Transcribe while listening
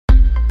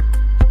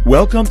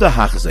Welcome to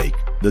Hachzik,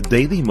 the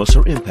Daily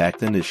Musar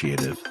Impact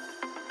Initiative.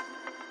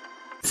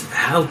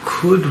 How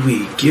could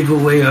we give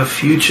away our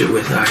future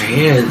with our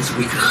hands?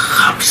 We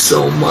chop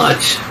so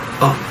much.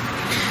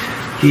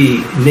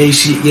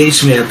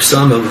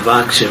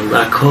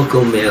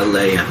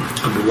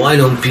 Why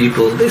don't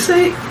people, they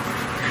say,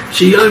 what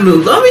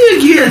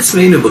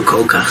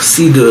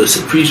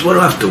do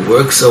I have to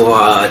work so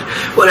hard?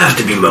 What do I have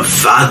to be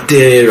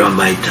mafater on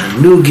my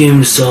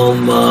tanugim so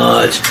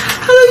much?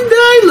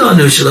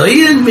 Listen,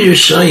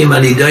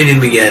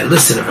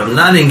 if I'm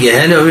not in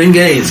Gehenna or in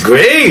Gehenna, it's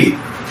great.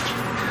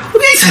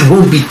 Okay, so I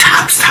won't be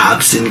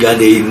tops in Gan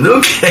Eden.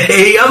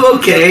 Okay, I'm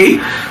okay.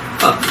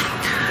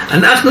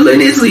 אנחנו לא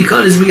נצטרך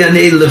להיכנס בגן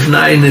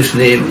עדן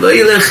לפנים, לא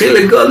ילך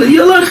חלק גודל,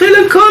 ילך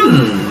חלק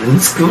קודם.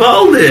 It's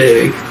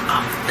gewaldig.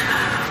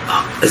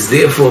 As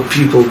therefore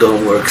people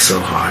don't work so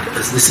hard,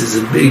 as this is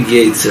a big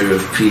yetzer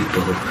of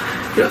people.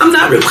 You know, I'm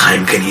not Reb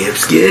Chaim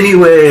Kanievsky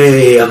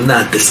anyway, I'm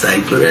not the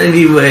Stipler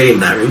anyway, I'm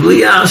not Reb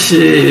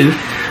Liashiv.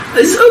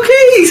 It's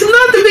okay, so I'm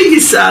not the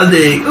biggest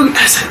tzaddik.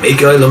 As I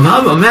make Olam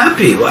Haba, I'm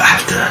happy. Well, I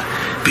have to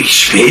be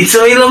Shpeitz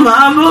Olam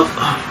Haba?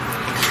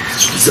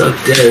 Zok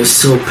there is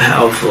so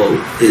powerful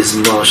is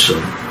Moshe.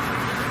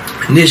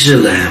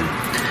 Nishalem.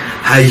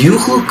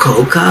 Hayuchlu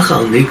kol kach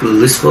al niklu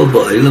lispo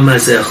ba'olam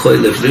hazeh achoy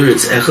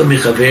levliritz echa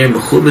michaver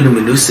mechuben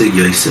u'menusa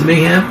yoysa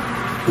mehem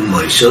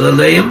u'moishal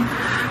aleim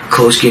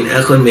koshkin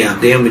echon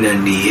me'avdeim min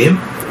aniyim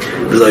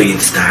v'lo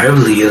yitztarv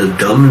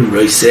liyadam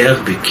roiseach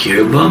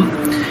b'kirbam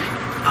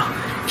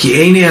ki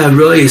einei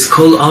haroy is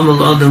kol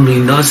amal adam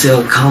linase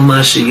al kal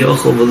ma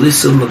sheyochol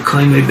v'lisu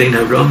mekayme bein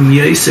haram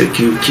yoyser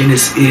ki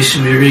ukinis ish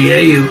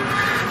miriyeyu,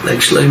 like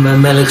Shlomo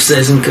Melech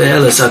says in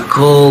Koheles,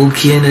 Hakol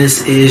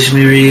kinis ish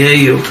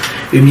miriyeyu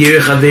in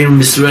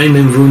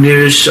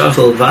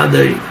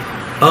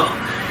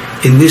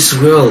this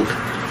world,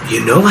 you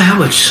know how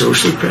much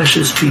social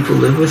pressures people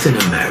live with in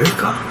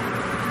America?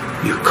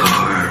 Your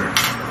car,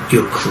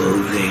 your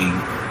clothing,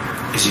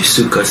 is your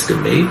suit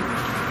custom made?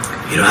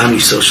 You know how many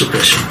social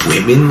pressure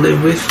women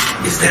live with?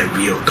 Is that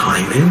real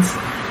diamonds?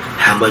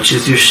 How much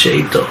is your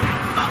sheitel?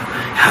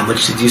 How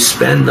much did you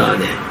spend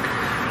on it?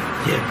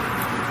 Yeah.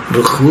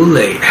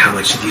 How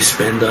much did you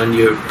spend on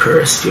your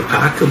purse, your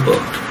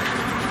pocketbook?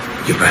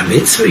 Your bar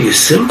mitzvah, your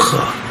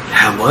simcha,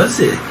 how was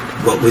it?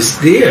 What was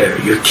there?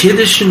 Your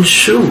kiddush and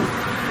shul.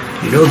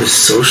 You know the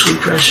social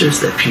pressures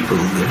that people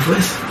live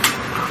with?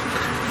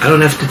 I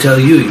don't have to tell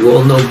you, you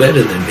all know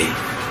better than me.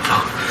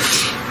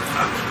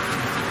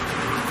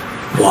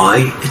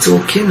 Why? It's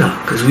all kinna,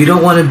 because we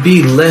don't want to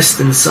be less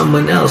than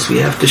someone else. We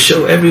have to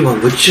show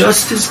everyone we're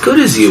just as good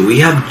as you. We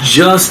have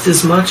just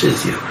as much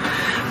as you.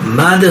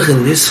 Madach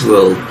in this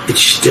world, it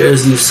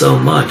stirs you so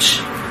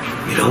much.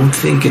 You don't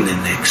think in the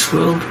next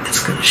world it's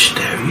going to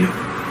stir you?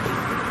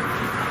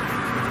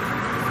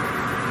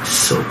 It's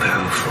so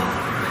powerful.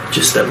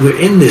 Just that we're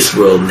in this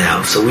world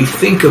now, so we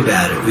think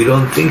about it. We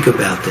don't think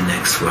about the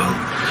next world.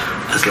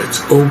 As let's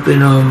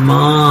open our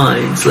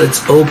minds,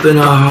 let's open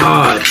our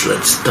hearts,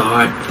 let's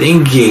start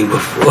thinking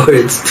before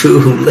it's too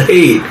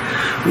late.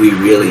 We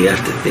really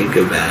have to think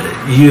about it.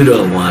 You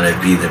don't want to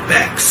be the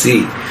back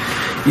seat.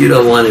 You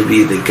don't want to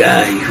be the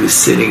guy who's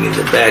sitting in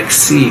the back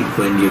seat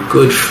when your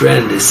good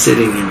friend is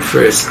sitting in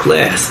first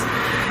class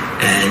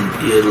and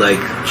you're like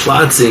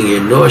flotsing,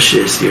 you're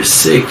nauseous, you're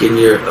sick, and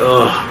you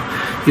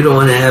don't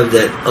want to have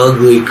that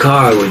ugly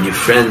car when your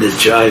friend is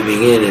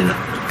driving in, and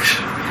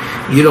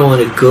you don't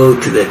want to go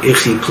to that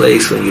icky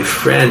place when your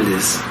friend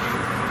is,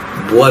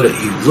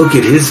 you look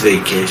at his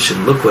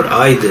vacation, look what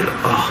I did,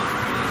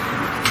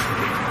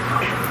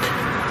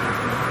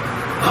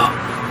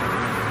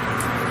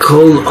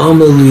 Kol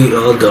Amali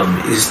Adam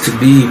is to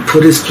be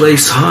put his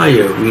place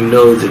higher. We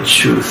know the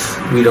truth.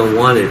 We don't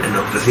want it. And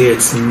over there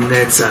it's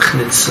Netzach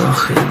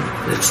Nitzachim.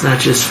 It's not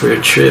just for a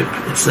trip.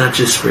 It's not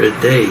just for a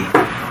day.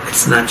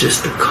 It's not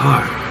just a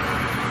car.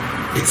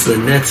 It's the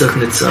Netzach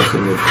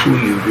Nitzachim of who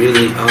you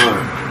really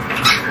are.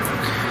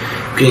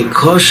 In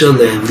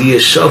koshalem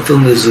liyashafel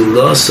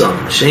mezulasam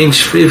shein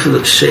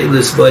shfifel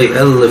sheilis by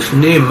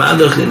elefnim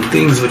madach, in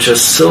things which are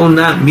so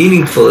not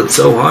meaningful, it's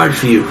so hard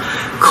for you.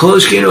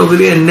 Koshkin over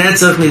there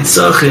netzach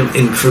nitzachim,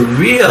 and for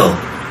real,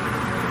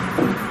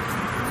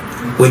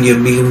 when you're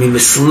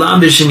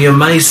mislabish in your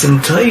ma'asim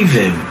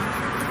tovim,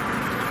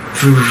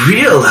 for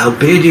real, how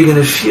bad you're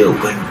gonna feel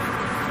when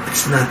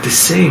it's not the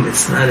same.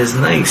 It's not as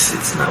nice.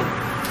 It's not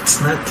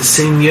the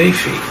same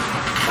yofi.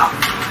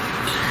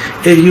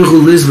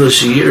 Especially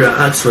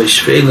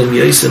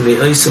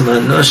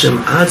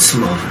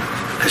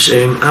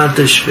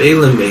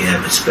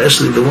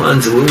the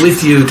ones who were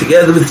with you,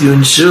 together with you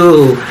in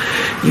shul.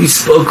 You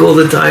spoke all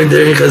the time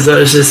during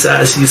Chazar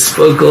Shasas, you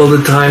spoke all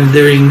the time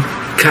during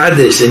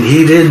Kaddish, and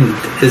he didn't.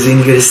 Because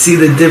you're going to see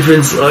the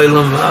difference.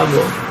 Olam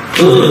Haba.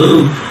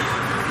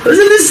 I was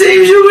in the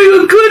same shul, we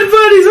were good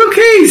buddies.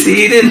 Okay, see,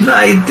 he didn't,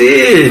 I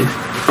did.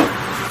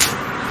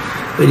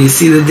 When you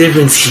see the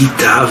difference, he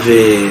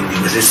davened,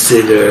 he was a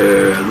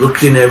sitter,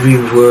 looked in every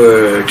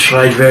word,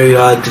 tried very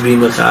hard to be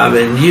mechaber,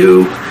 and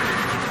you,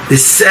 the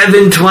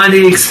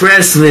 720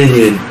 Express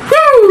minion,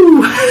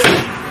 woo!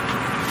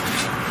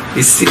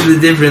 You see the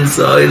difference,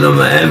 Olam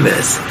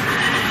HaEmes.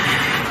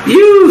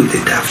 You, the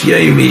Daf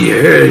Yomi,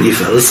 you heard, you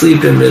fell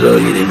asleep in the middle,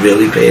 you didn't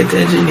really pay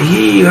attention.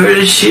 He heard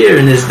a shir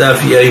in his Daf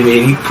Yomi,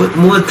 and he put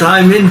more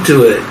time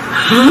into it.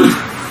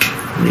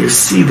 And you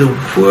see the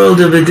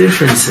world of a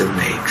difference it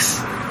makes.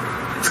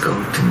 It's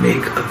going to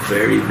make a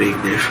very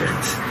big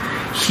difference.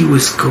 He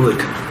was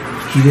good.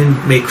 He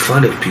didn't make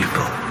fun of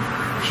people.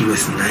 He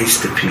was nice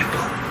to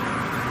people.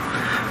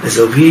 As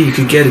over here, you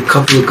could get a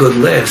couple of good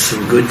laughs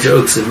and good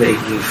jokes and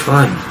making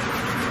fun.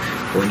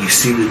 When you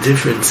see the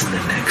difference in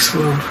the next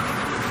world,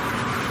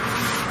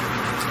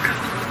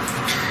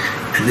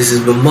 and this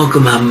is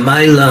b'makom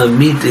hamayla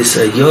amitis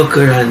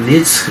hayokar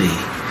hanitzchi,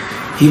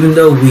 even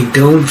though we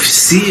don't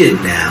see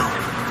it now,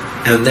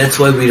 and that's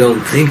why we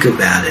don't think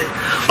about it.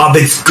 But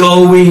it's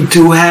going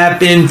to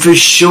happen for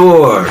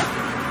sure,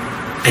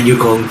 and you're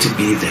going to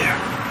be there.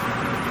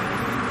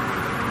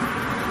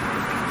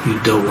 You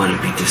don't want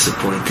to be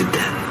disappointed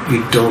then.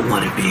 You don't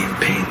want to be in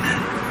pain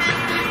then.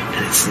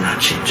 And it's not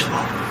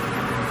changeable.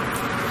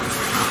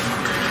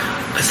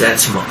 Because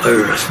that's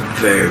ma'arif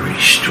very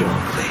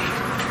strongly.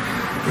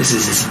 This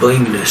is his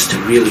willingness to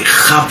really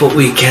chop what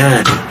we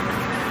can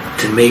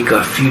to make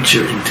our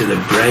future into the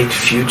bright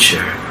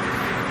future,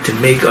 to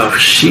make our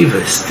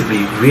shivas to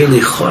be really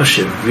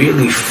choshev,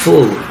 really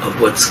full of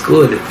what's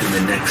good in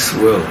the next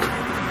world.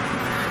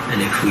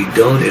 And if we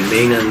don't, it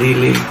may not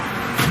lili,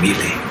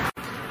 mili.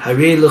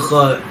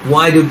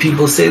 Why do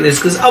people say this?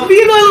 Because I'll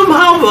be in Olam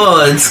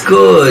Haba, it's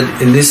good.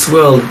 In this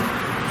world,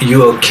 are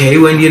you okay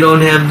when you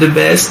don't have the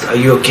best? Are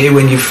you okay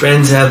when your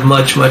friends have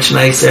much, much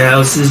nicer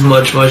houses,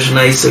 much, much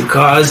nicer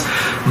cars,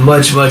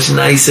 much, much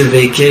nicer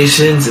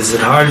vacations? Is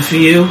it hard for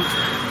you?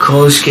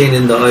 Kolshkein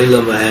in the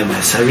Olam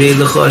HaEmes.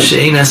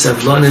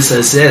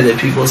 That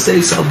people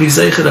say, so I'll be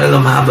Zeicher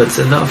Olam Haba, it's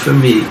enough for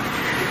me.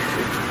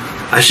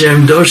 Asher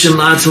Doshim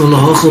Latzmu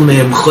Lahochel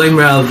Mehem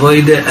Choimra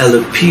Avoide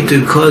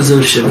Elapitu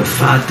Kozo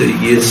Shemafata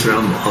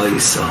Yisram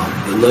Oisam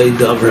Veloy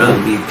Davra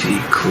Miti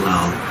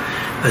Klal.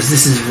 As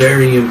this is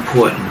very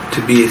important.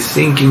 To be a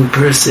thinking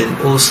person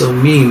also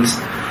means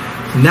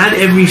not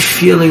every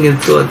feeling and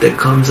thought that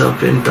comes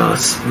up into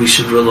us we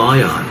should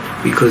rely on,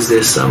 because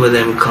there's some of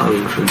them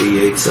coming from the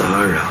Yetzer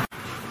Hara.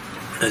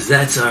 As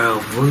that's our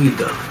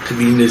avoida, to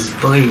be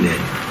nizbainen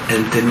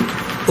and to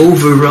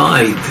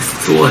override the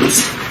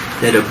thoughts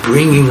that are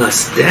bringing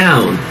us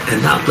down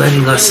and not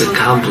letting us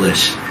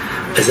accomplish.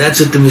 As that's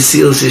what the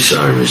Mesilas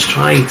Yesharim is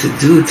trying to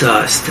do to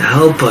us, to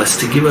help us,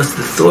 to give us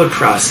the thought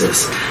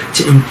process,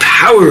 to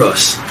empower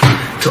us,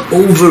 to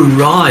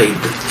override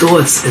the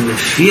thoughts and the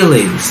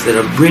feelings that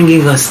are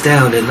bringing us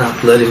down and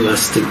not letting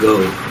us to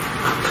go.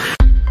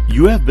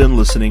 You have been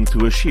listening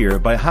to a shir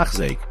by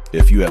Hachzeik.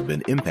 If you have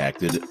been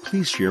impacted,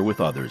 please share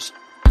with others.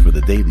 For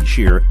the daily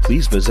shir,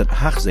 please visit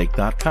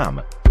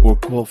Hachzeik.com or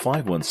call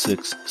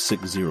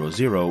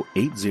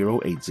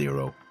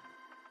 516-600-8080.